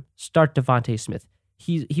 Start him. Start Devontae Smith.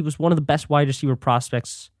 He was one of the best wide receiver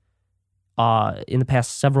prospects in the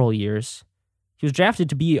past several years. He was drafted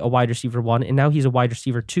to be a wide receiver 1, and now he's a wide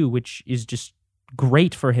receiver 2, which is just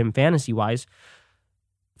great for him fantasy-wise.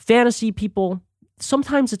 Fantasy people,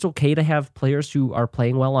 sometimes it's okay to have players who are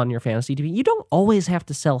playing well on your fantasy team. You don't always have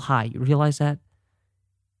to sell high. You realize that?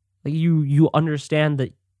 Like you understand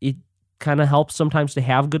that it kind of helps sometimes to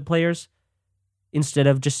have good players instead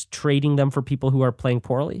of just trading them for people who are playing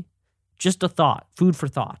poorly. Just a thought, food for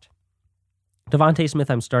thought. Devontae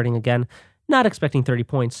Smith, I'm starting again. Not expecting 30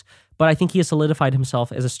 points, but I think he has solidified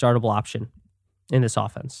himself as a startable option in this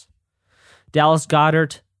offense. Dallas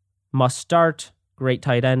Goedert, must start. Great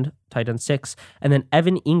tight end 6. And then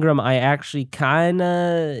Evan Ingram, I actually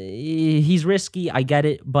he's risky, I get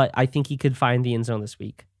it, but I think he could find the end zone this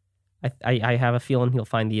week. I have a feeling he'll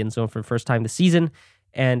find the end zone for the first time this season.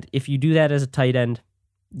 And if you do that as a tight end,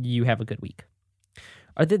 you have a good week.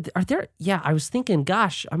 Are there? Yeah, I was thinking,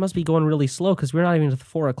 gosh, I must be going really slow because we're not even at the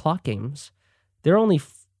 4 o'clock games. There are only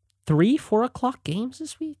 3 4 o'clock games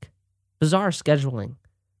this week. Bizarre scheduling.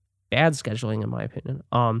 Bad scheduling, in my opinion.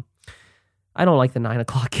 I don't like the 9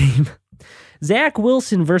 o'clock game. Zach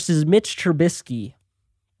Wilson versus Mitch Trubisky.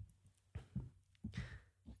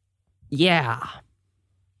 Yeah.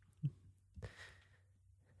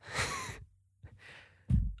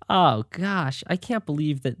 Oh, gosh. I can't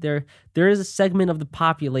believe that there is a segment of the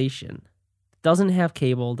population that doesn't have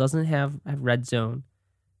cable, doesn't have Red Zone.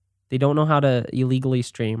 They don't know how to illegally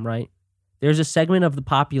stream, right? There's a segment of the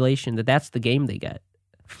population that's the game they get.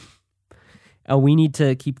 And we need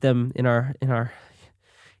to keep them in our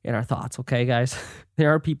thoughts, okay, guys?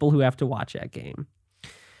 There are people who have to watch that game.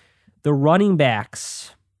 The running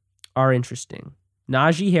backs are interesting.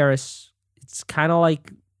 Najee Harris, it's kind of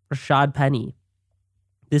like Rashad Penny.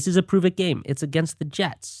 This is a prove-it game. It's against the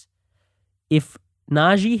Jets. If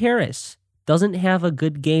Najee Harris doesn't have a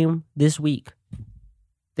good game this week,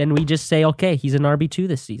 then we just say, okay, he's an RB2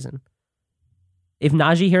 this season. If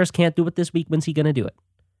Najee Harris can't do it this week, when's he going to do it?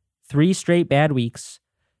 3 straight bad weeks,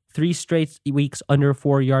 3 straight weeks under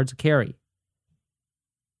 4 yards a carry.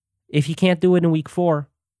 If he can't do it in week 4,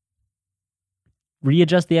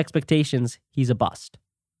 readjust the expectations. He's a bust.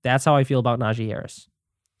 That's how I feel about Najee Harris.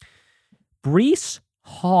 Breece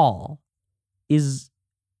Hall is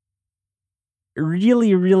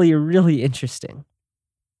really, really, really interesting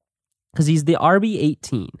because he's the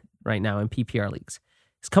RB18 right now in PPR leagues.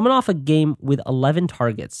 He's coming off a game with 11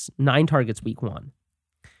 targets, 9 targets week 1.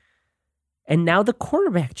 And now the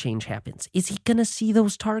quarterback change happens. Is he going to see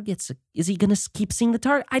those targets? Is he going to keep seeing the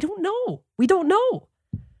target? I don't know. We don't know.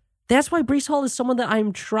 That's why Breece Hall is someone that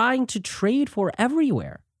I'm trying to trade for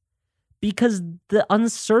everywhere. Because the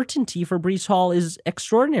uncertainty for Breece Hall is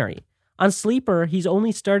extraordinary. On Sleeper, he's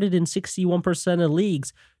only started in 61% of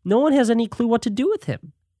leagues. No one has any clue what to do with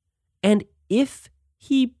him. And if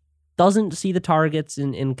he doesn't see the targets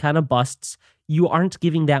and kind of busts, you aren't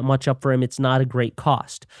giving that much up for him. It's not a great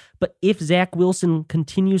cost. But if Zach Wilson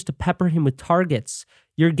continues to pepper him with targets,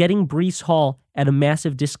 you're getting Breece Hall at a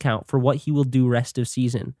massive discount for what he will do rest of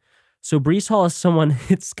season. So Breece Hall is someone,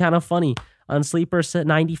 it's kind of funny. On Sleeper,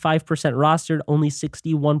 95% rostered, only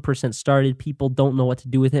 61% started. People don't know what to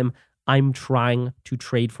do with him. I'm trying to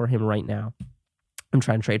trade for him right now. I'm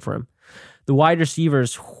trying to trade for him. The wide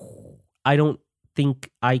receivers, I don't think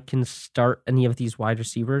I can start any of these wide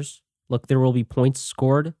receivers. Look, there will be points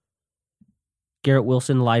scored. Garrett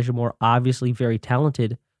Wilson, Elijah Moore, obviously very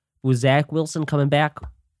talented. With Zach Wilson coming back,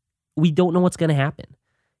 we don't know what's going to happen.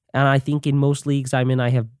 And I think in most leagues I'm in, I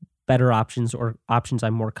have better options or options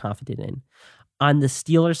I'm more confident in. On the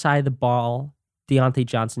Steelers side of the ball, Deontay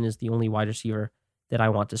Johnson is the only wide receiver that I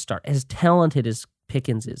want to start. As talented as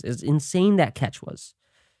Pickens is, as insane that catch was,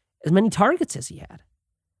 as many targets as he had,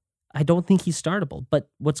 I don't think he's startable. But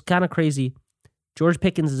what's kind of crazy, George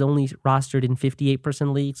Pickens is only rostered in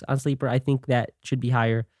 58% leagues on Sleeper. I think that should be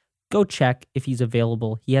higher. Go check if he's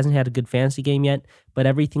available. He hasn't had a good fantasy game yet, but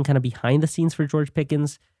everything kind of behind the scenes for George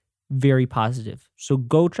Pickens, very positive. So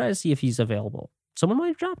go try to see if he's available. Someone might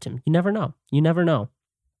have dropped him. You never know. You never know.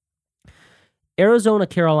 Arizona,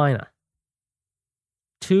 Carolina.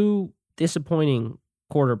 2 disappointing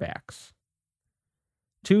quarterbacks.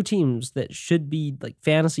 2 teams that should be like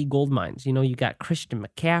fantasy gold mines. You know, you got Christian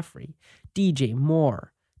McCaffrey, DJ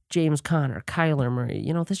Moore, James Conner, Kyler Murray.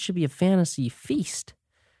 You know, this should be a fantasy feast.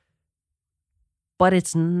 but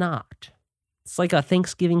it's not. It's like a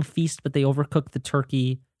Thanksgiving feast, but they overcooked the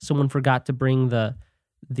turkey. Someone forgot to bring the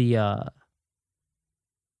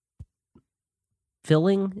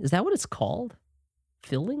filling. Is that what it's called?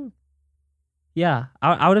 Filling? Yeah.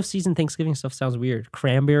 Out of season Thanksgiving stuff sounds weird.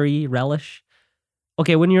 Cranberry relish.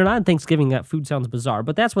 Okay, when you're not on Thanksgiving, that food sounds bizarre,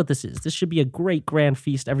 but that's what this is. This should be a great grand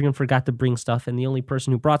feast. Everyone forgot to bring stuff, and the only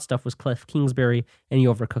person who brought stuff was Cliff Kingsbury, and he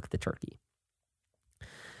overcooked the turkey.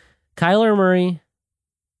 Kyler Murray.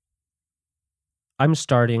 I'm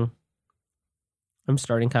starting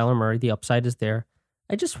Kyler Murray. The upside is there.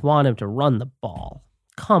 I just want him to run the ball.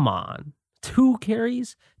 Come on. 2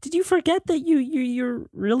 carries? Did you forget that you're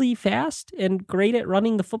really fast and great at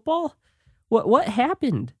running the football? What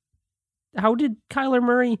happened? How did Kyler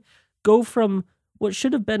Murray go from what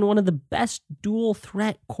should have been one of the best dual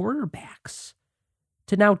threat quarterbacks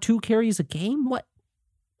to now 2 carries a game? What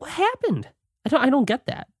happened? I don't get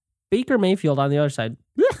that. Baker Mayfield on the other side,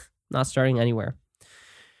 not starting anywhere.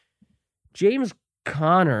 James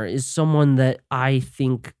Conner is someone that I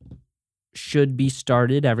think should be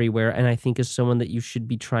started everywhere, and I think is someone that you should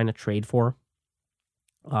be trying to trade for.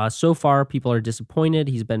 So far, people are disappointed.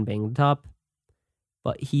 He's been banged up,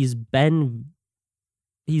 but he's been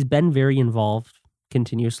very involved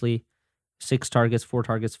continuously. 6 targets, 4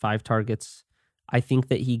 targets, 5 targets. I think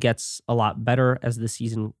that he gets a lot better as the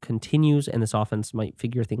season continues, and this offense might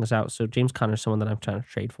figure things out. So James Conner is someone that I'm trying to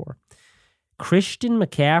trade for. Christian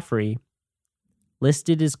McCaffrey,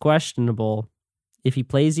 listed as questionable. If he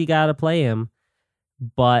plays, you got to play him.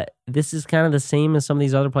 But this is kind of the same as some of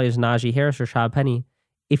these other players, Najee Harris or Rashad Penny.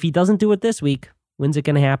 If he doesn't do it this week, when's it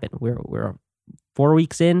going to happen? We're 4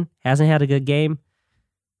 weeks in, hasn't had a good game.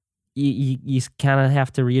 You kind of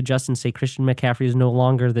have to readjust and say Christian McCaffrey is no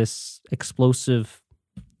longer this explosive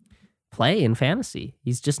play in fantasy.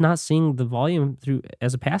 He's just not seeing the volume through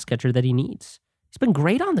as a pass catcher that he needs. He's been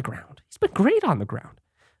great on the ground.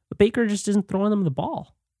 But Baker just isn't throwing them the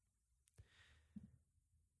ball.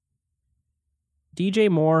 DJ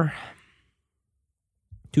Moore,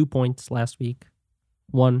 2 points last week.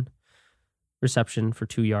 1 reception for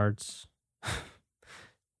 2 yards.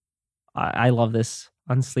 I love this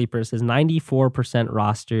on Sleeper. It says 94%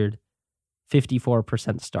 rostered,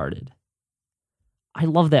 54% started. I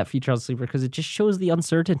love that feature on Sleeper because it just shows the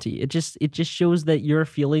uncertainty. It just shows that your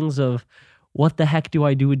feelings of what the heck do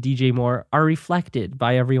I do with DJ Moore are reflected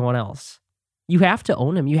by everyone else. You have to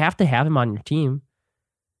own him. You have to have him on your team.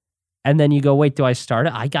 And then you go, wait, do I start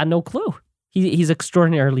it? I got no clue. He's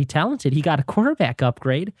extraordinarily talented. He got a quarterback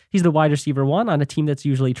upgrade. He's the wide receiver 1 on a team that's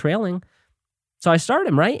usually trailing. So I start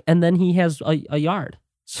him, right? And then he has a yard.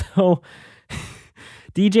 So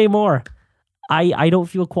DJ Moore, I don't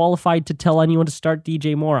feel qualified to tell anyone to start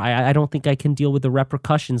DJ Moore. I don't think I can deal with the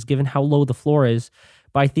repercussions given how low the floor is.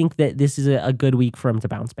 But I think that this is a good week for him to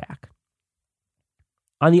bounce back.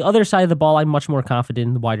 On the other side of the ball, I'm much more confident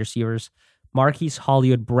in the wide receivers. Marquise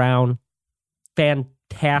Hollywood-Brown,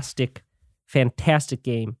 fantastic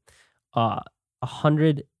game.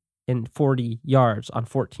 140 yards on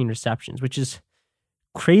 14 receptions, which is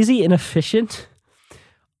crazy inefficient.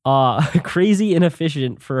 Crazy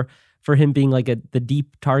inefficient for him being like the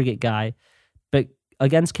deep target guy. But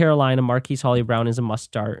against Carolina, Marquise Hollywood-Brown is a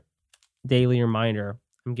must-start. Daily reminder,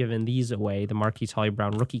 I'm giving these away, the Marquise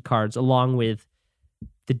Hollywood-Brown rookie cards, along with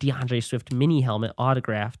the DeAndre Swift mini helmet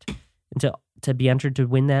autographed. And to be entered to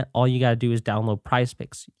win that, all you got to do is download Prize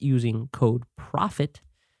Picks using code PROFIT.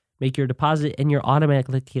 Make your deposit, and you're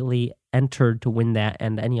automatically entered to win that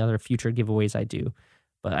and any other future giveaways I do.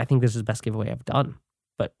 But I think this is the best giveaway I've done.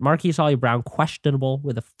 But Marquise Hollywood-Brown, questionable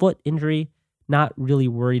with a foot injury. Not really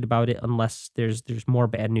worried about it unless there's more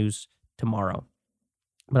bad news tomorrow.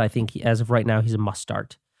 But I think as of right now, he's a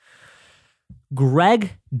must-start.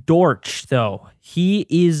 Greg Dortch, though. He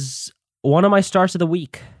is one of my starts of the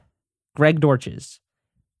week. Greg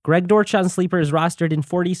Dortch on Sleeper is rostered in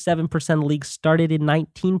 47% of leagues, started in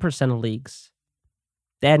 19% of leagues.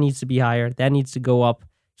 That needs to be higher. That needs to go up.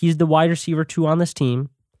 He's the wide receiver 2 on this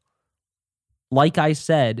team. Like I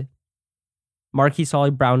said, Marquise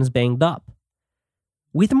Hollywood-Brown is banged up.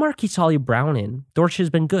 With Marquise Hollywood-Brown in, Dortch has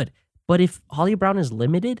been good. But if Hollywood-Brown is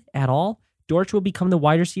limited at all, Dortch will become the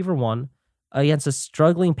wide receiver 1 against a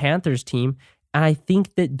struggling Panthers team. And I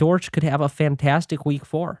think that Dortch could have a fantastic week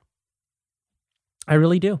 4. I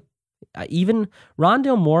really do. Even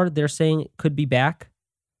Rondale Moore, they're saying could be back,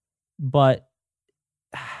 but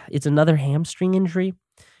it's another hamstring injury,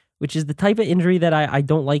 which is the type of injury that I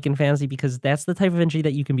don't like in fantasy because that's the type of injury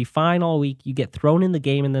that you can be fine all week, you get thrown in the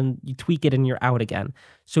game, and then you tweak it and you're out again.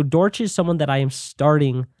 So Dortch is someone that I am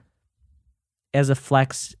starting as a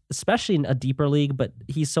flex, especially in a deeper league, but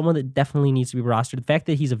he's someone that definitely needs to be rostered. The fact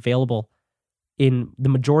that he's available in the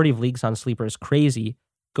majority of leagues on Sleeper is crazy.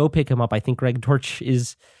 Go pick him up. I think Greg Dortch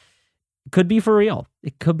could be for real.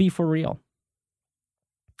 It could be for real.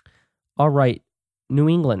 All right. New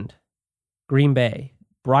England, Green Bay.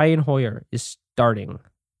 Brian Hoyer is starting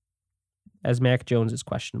as Mac Jones is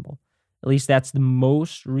questionable. At least that's the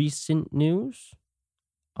most recent news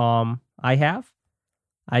I have.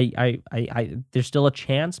 There's still a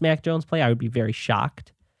chance Mac Jones play. I would be very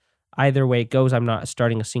shocked. Either way it goes, I'm not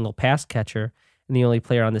starting a single pass catcher. And the only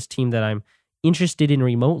player on this team that I'm interested in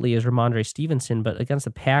remotely is Ramondre Stevenson. But against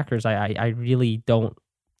the Packers, I really don't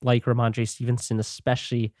like Ramondre Stevenson,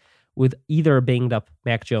 especially with either a banged up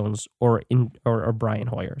Mac Jones or Brian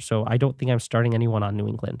Hoyer. So I don't think I'm starting anyone on New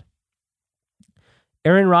England.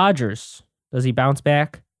 Aaron Rodgers, does he bounce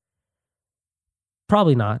back?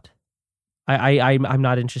 Probably not. I'm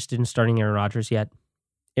not interested in starting Aaron Rodgers yet.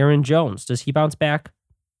 Aaron Jones, does he bounce back?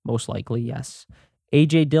 Most likely, yes.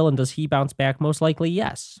 A.J. Dillon, does he bounce back? Most likely,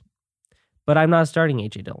 yes. But I'm not starting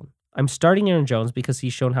A.J. Dillon. I'm starting Aaron Jones because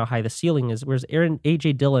he's shown how high the ceiling is, whereas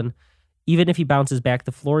A.J. Dillon, even if he bounces back,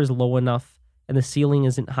 the floor is low enough and the ceiling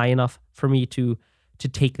isn't high enough for me to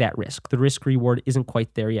take that risk. The risk reward isn't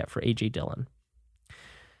quite there yet for A.J. Dillon.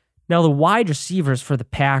 Now, the wide receivers for the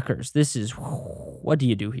Packers, what do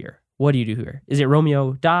you do here? What do you do here? Is it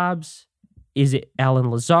Romeo Doubs? Is it Allen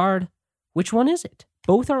Lazard? Which one is it?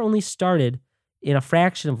 Both are only started in a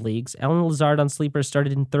fraction of leagues. Allen Lazard on Sleeper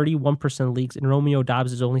started in 31% of leagues, and Romeo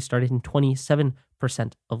Doubs is only started in 27%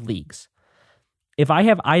 of leagues. If I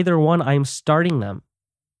have either one, I'm starting them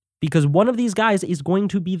because one of these guys is going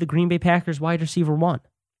to be the Green Bay Packers wide receiver one.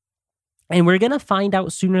 And we're going to find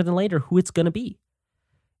out sooner than later who it's going to be.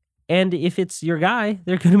 And if it's your guy,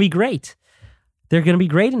 they're going to be great. They're going to be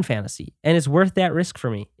great in fantasy. And it's worth that risk for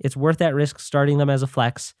me. It's worth that risk starting them as a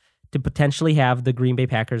flex to potentially have the Green Bay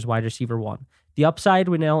Packers wide receiver one. The upside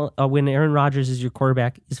when Aaron Rodgers is your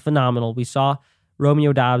quarterback is phenomenal. We saw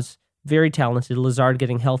Romeo Doubs, very talented. Lazard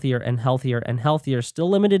getting healthier and healthier and healthier. Still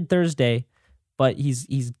limited Thursday, but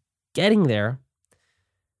he's getting there.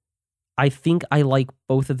 I think I like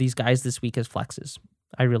both of these guys this week as flexes.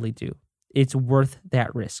 I really do. It's worth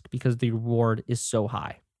that risk because the reward is so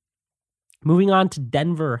high. Moving on to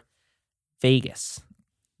Denver, Vegas.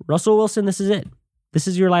 Russell Wilson, this is it. This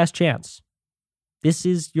is your last chance. This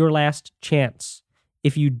is your last chance.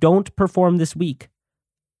 If you don't perform this week,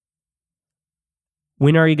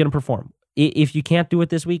 when are you going to perform? If you can't do it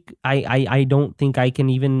this week, I don't think I can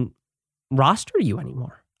even roster you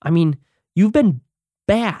anymore. I mean, you've been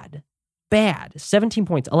bad. 17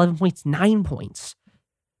 points, 11 points, 9 points.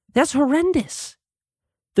 That's horrendous.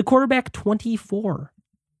 The quarterback, 24.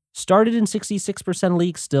 Started in 66%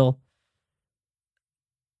 leagues still.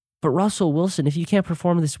 But Russell Wilson, if you can't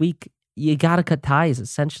perform this week, you got to cut ties,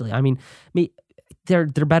 essentially. I mean, there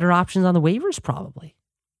are better options on the waivers, probably.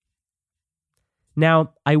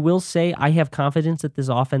 Now, I will say I have confidence that this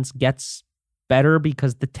offense gets better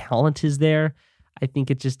because the talent is there. I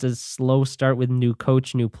think it's just a slow start with new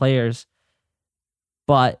coach, new players.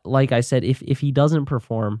 But like I said, if he doesn't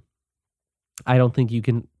perform, I don't think you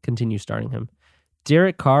can continue starting him.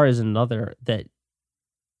 Derek Carr is another that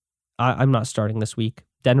I'm not starting this week.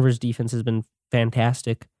 Denver's defense has been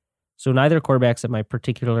fantastic. So neither quarterbacks am I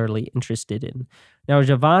particularly interested in. Now,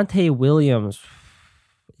 Javonte Williams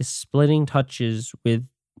is splitting touches with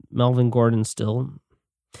Melvin Gordon still.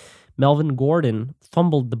 Melvin Gordon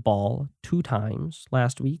fumbled the ball 2 times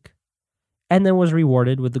last week and then was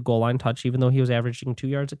rewarded with the goal line touch, even though he was averaging 2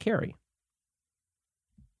 yards a carry.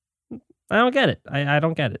 I don't get it. I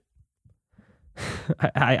don't get it.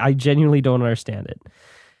 I genuinely don't understand it.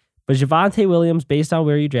 But Javonte Williams, based on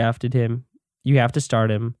where you drafted him, you have to start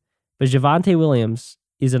him. But Javonte Williams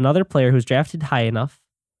is another player who's drafted high enough,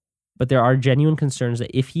 but there are genuine concerns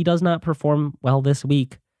that if he does not perform well this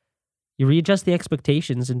week, you readjust the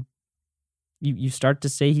expectations and you start to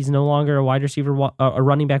say he's no longer a wide receiver, a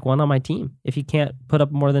running back one on my team if he can't put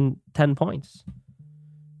up more than 10 points.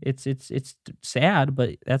 It's sad,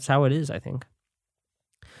 but that's how it is, I think.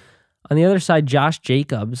 On the other side, Josh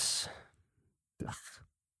Jacobs. Ugh.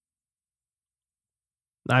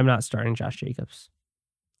 I'm not starting Josh Jacobs.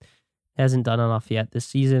 Hasn't done enough yet this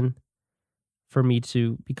season for me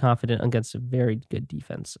to be confident against a very good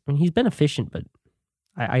defense. I mean, he's been efficient, but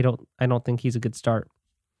I don't think he's a good start.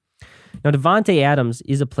 Now, Devontae Adams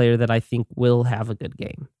is a player that I think will have a good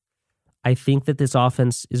game. I think that this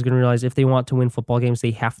offense is going to realize if they want to win football games,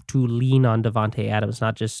 they have to lean on Devontae Adams,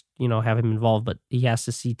 not just, have him involved, but he has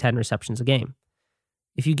to see 10 receptions a game.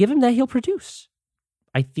 If you give him that, he'll produce.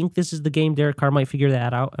 I think this is the game Derek Carr might figure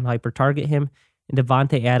that out and hyper target him. And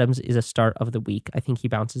Devontae Adams is a start of the week. I think he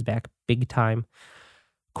bounces back big time.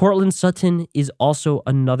 Courtland Sutton is also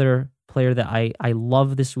another player that I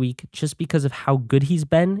love this week just because of how good he's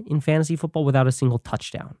been in fantasy football without a single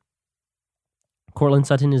touchdown. Courtland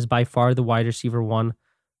Sutton is by far the wide receiver one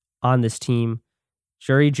on this team.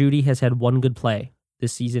 Jerry Jeudy has had one good play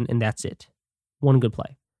this season, and that's it. One good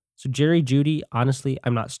play. So Jerry Jeudy, honestly,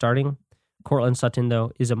 I'm not starting. Courtland Sutton,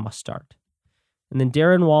 though, is a must start. And then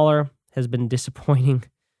Darren Waller has been disappointing,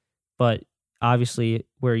 but obviously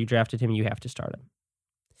where you drafted him, you have to start him.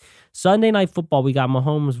 Sunday Night Football, we got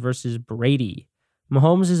Mahomes versus Brady.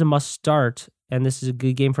 Mahomes is a must start, and this is a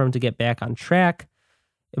good game for him to get back on track.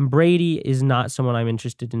 And Brady is not someone I'm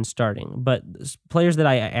interested in starting. But players that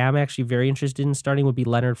I am actually very interested in starting would be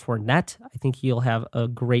Leonard Fournette. I think he'll have a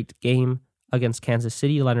great game against Kansas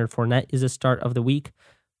City. Leonard Fournette is a start of the week.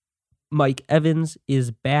 Mike Evans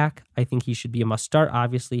is back. I think he should be a must start.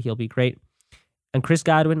 Obviously, he'll be great. And Chris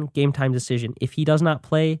Godwin, game time decision. If he does not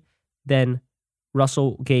play, then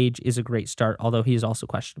Russell Gage is a great start, although he is also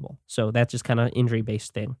questionable. So that's just kind of an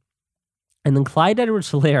injury-based thing. And then Clyde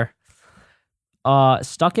Edwards-Helaire,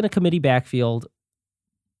 stuck in a committee backfield.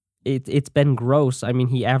 It's been gross. I mean,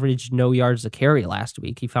 he averaged no yards a carry last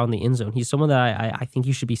week. He found the end zone. He's someone that I think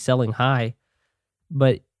you should be selling high.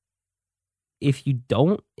 But if you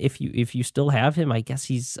don't, if you still have him, I guess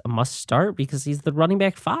he's a must start because he's the running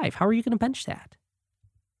back 5. How are you going to bench that?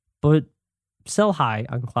 But sell high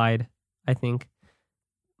on Clyde, I think.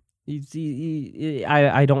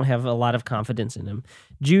 I don't have a lot of confidence in him.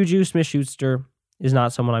 Juju Smith-Schuster is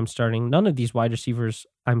not someone I'm starting. None of these wide receivers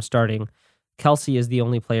I'm starting. Kelsey is the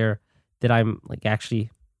only player that I'm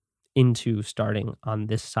actually into starting on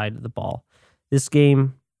this side of the ball. This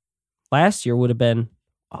game last year would have been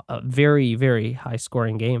a very, very high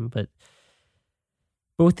scoring game, but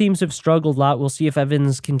both teams have struggled a lot. We'll see if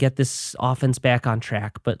Evans can get this offense back on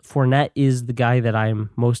track, but Fournette is the guy that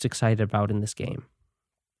I'm most excited about in this game.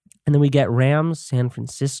 And then we get Rams, San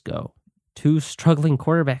Francisco. 2 struggling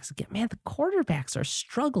quarterbacks again. Man, the quarterbacks are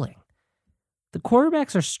struggling. The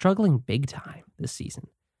quarterbacks are struggling big time this season.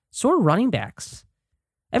 So are running backs.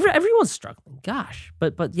 Everyone's struggling. Gosh.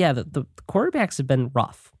 But yeah, the quarterbacks have been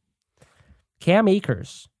rough. Cam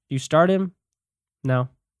Akers. Do you start him? No,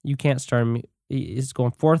 you can't start him. He's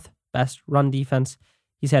going 4th best run defense.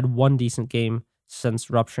 He's had one decent game since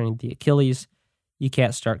rupturing the Achilles. You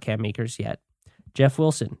can't start Cam Akers yet. Jeff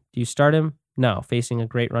Wilson. Do you start him? No, facing a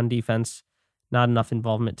great run defense, not enough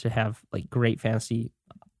involvement to have great fantasy,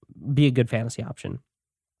 be a good fantasy option.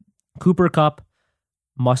 Cooper Kupp,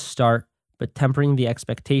 must start, but tempering the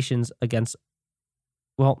expectations against,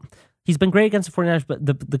 well, he's been great against the 49ers, but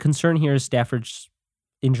the concern here is Stafford's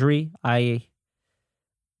injury. I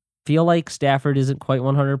feel like Stafford isn't quite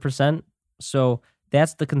 100%, so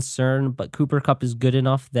that's the concern, but Cooper Kupp is good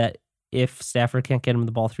enough that if Stafford can't get him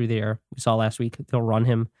the ball through the air, we saw last week, they'll run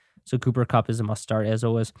him. So Cooper Kupp is a must start as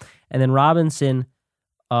always. And then Robinson,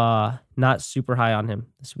 not super high on him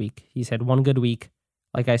this week. He's had one good week.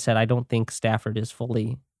 Like I said, I don't think Stafford is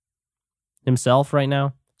fully himself right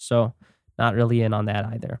now. So not really in on that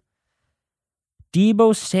either.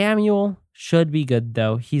 Deebo Samuel should be good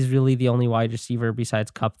though. He's really the only wide receiver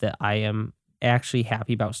besides Kupp that I am actually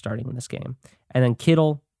happy about starting in this game. And then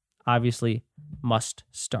Kittle, obviously, must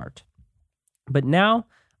start. But now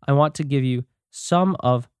I want to give you some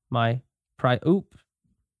of my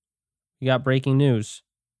we got breaking news.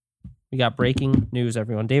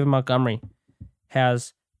 Everyone. David Montgomery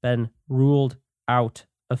has been ruled out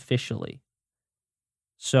officially.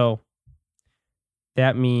 So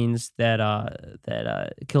that means that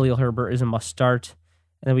Khalil Herbert is a must start.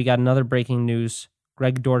 And then we got another breaking news.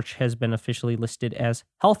 Greg Dortch has been officially listed as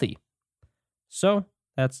healthy. So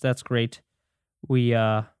that's great. We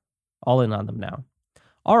all in on them now.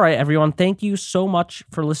 All right, everyone. Thank you so much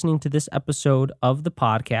for listening to this episode of the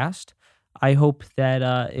podcast. I hope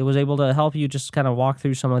that it was able to help you just kind of walk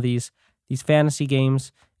through some of these fantasy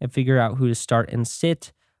games and figure out who to start and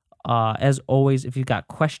sit. As always, if you've got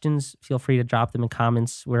questions, feel free to drop them in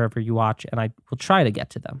comments wherever you watch, and I will try to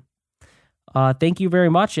get to them. Thank you very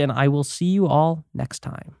much, and I will see you all next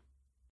time.